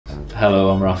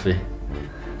Hello, I'm Raffi.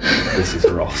 This is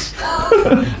Ross.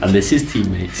 And this is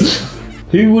Teammates.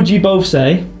 Who would you both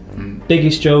say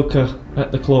biggest joker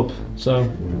at the club?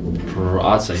 So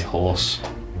I'd say Horse.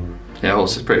 Yeah,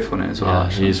 Horse is pretty funny as well. Yeah,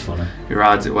 he is funny. He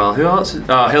rides it well. Who else?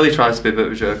 Oh, Hilly tries to be a bit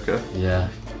of a joker. Yeah,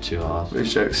 too hard.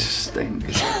 His jokes stink.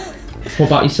 what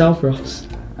about yourself, Ross?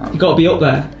 You got to be up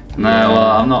there. No,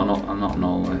 well, I'm not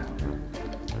normally.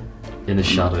 In the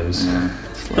shadows. Yeah,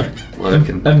 it's like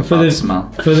lurking. And for the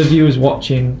the viewers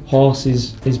watching, Horse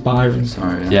is Byron.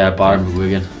 Sorry. Yeah, Byron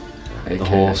Wigan. AKA. The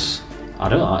Horse. I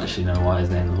don't actually know why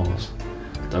his name is the Horse.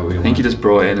 Don't really I think he just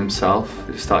brought it in himself.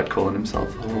 He just started calling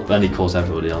himself the Horse. Then he calls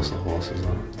everybody else the Horse as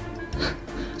well.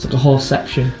 It's like a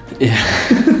horseception. Yeah.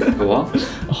 A what?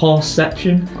 A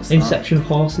horseception. Inception of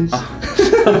horses.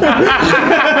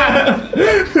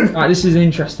 Right, this is an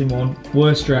interesting one.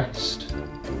 Worst dressed.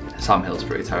 Sam Hill's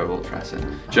pretty terrible at dressing. Do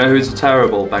you know who's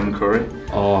terrible? Ben Curry.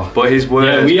 Oh. But his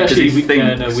worst. Yeah,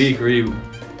 we agree. He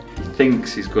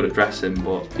thinks he's good at dressing,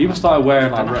 but people started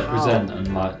wearing like Represent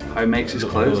and like. How he makes his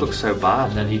clothes look so bad.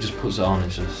 And then he just puts it on.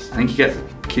 It's just. I think he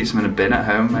keeps them in a bin at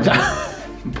home, maybe,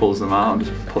 and pulls them out and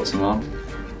just puts them on.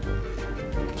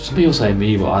 Some people say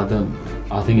me, but I don't.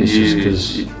 I think it's just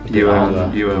because you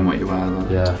own what you wear. Though.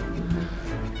 Yeah.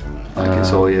 Like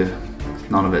it's all you.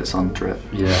 None of it's on drip.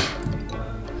 Yeah.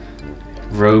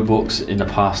 Robux in the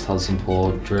past had some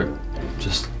poor drip.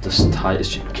 Just the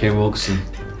tightest. Kim Wilson,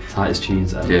 tightest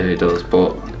jeans ever. Yeah, he does,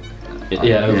 but.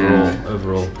 Yeah,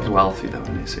 overall. He's wealthy though,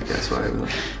 isn't he? So he gets away with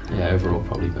it. Yeah, overall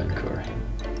probably Ben Curry.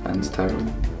 Ben's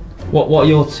terrible. What are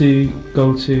your two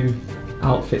go-to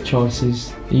outfit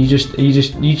choices? You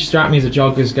strike me as a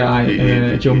joggers guy and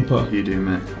a jumper. You do,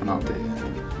 mate, and I'll do you.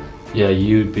 Yeah,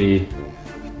 you'd be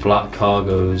black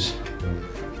cargos,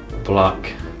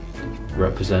 black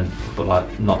Represent, but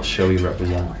like not showy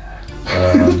Represent.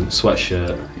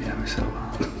 Sweatshirt. Yeah, we said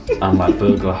that. And like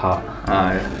burglar hat.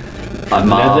 Ah, yeah. Like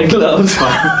leather gloves.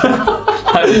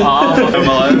 Like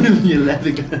Marv. Your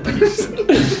leather gloves.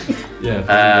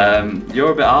 Yeah.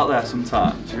 You're a bit out there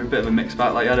sometimes. You're a bit of a mixed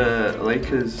bag. Like you had a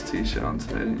Lakers t-shirt on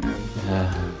today, didn't you?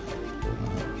 Yeah.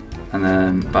 And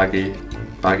then baggy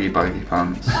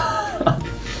pants.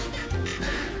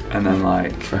 And then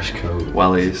like fresh coat.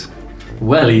 Wellies.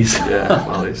 Wellies. Yeah,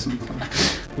 wellies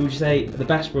sometimes. Who would you say are the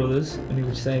best brothers, and who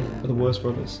would you say are the worst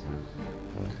brothers?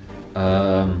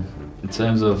 In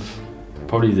terms of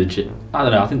probably I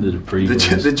don't know. I think the Dupree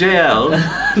brothers. The JL.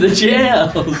 The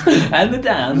JLs and the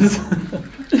Dans.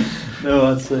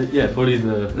 No, I'd say probably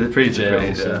the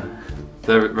pre-JLs. Yeah.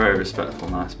 They're very respectful,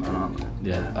 nice men, aren't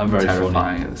they? Yeah, I'm very terrifying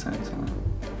funny. At the same time.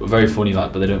 But very funny,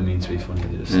 like, but they don't mean to be funny.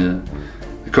 They just. Yeah.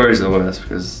 The Curry's the worst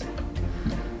because they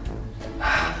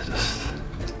just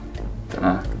don't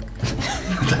know.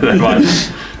 Don't know why.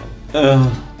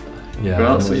 Yeah. Who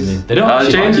else is? They don't.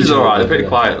 James like is alright. They're pretty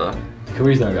quiet though. The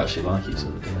Currys don't actually like each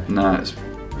other, do they? No, it's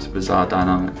a bizarre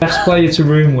dynamic. Best player to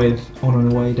room with on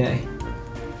an away day?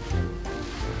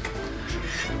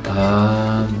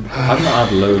 I've not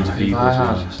had loads of people, to be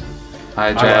honest.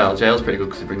 JL's pretty good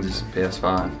because he brings his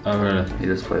PS5. Oh really? He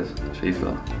just plays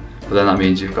FIFA. But then that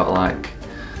means you've got like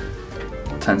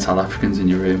 10 South Africans in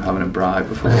your room having a bribe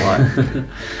before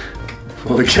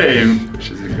before the game, which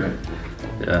isn't great.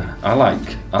 Yeah, I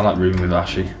like rooming with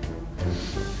Ashy.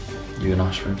 You and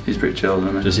Ashman. He's pretty chill,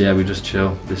 isn't he? We just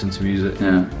chill, listen to music.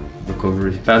 Yeah.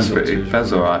 Recovery.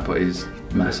 Bez's alright, but he's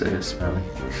messy. Yeah,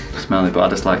 smelly, but I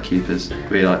just like keepers.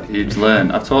 He's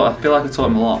learned. I feel like I taught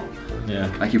him a lot.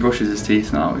 Yeah. Like he brushes his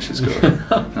teeth now, which is good.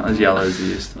 Not as yellow as he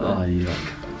used to. Oh, yuck.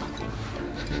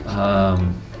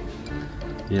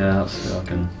 Yeah, that's it.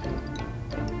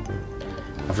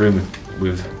 I've roomed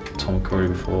with Tom Curry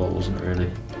before. It wasn't really.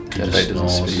 He just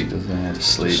doesn't speak, does he? He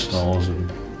just sleeps. Snores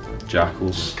and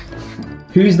jackals.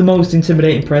 Who's the most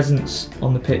intimidating presence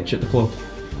on the pitch at the club?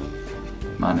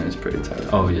 Manu is pretty terrible.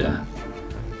 Oh yeah.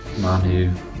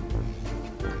 Manu.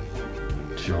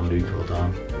 Jean-Luc or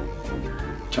Dan.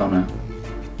 Jono.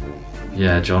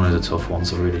 Yeah, John is a tough one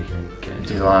to really get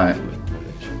into.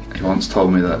 He once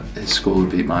told me that his school would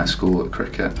beat my school at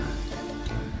cricket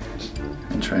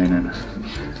in training.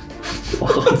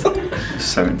 What? It's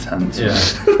so intense. Yeah.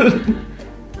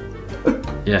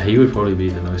 Yeah, he would probably be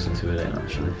the most intimidating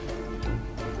actually.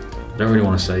 I don't really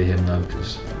want to say him though,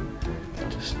 because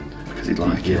he'd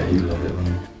like it. Yeah, he'd love it, wouldn't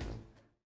he?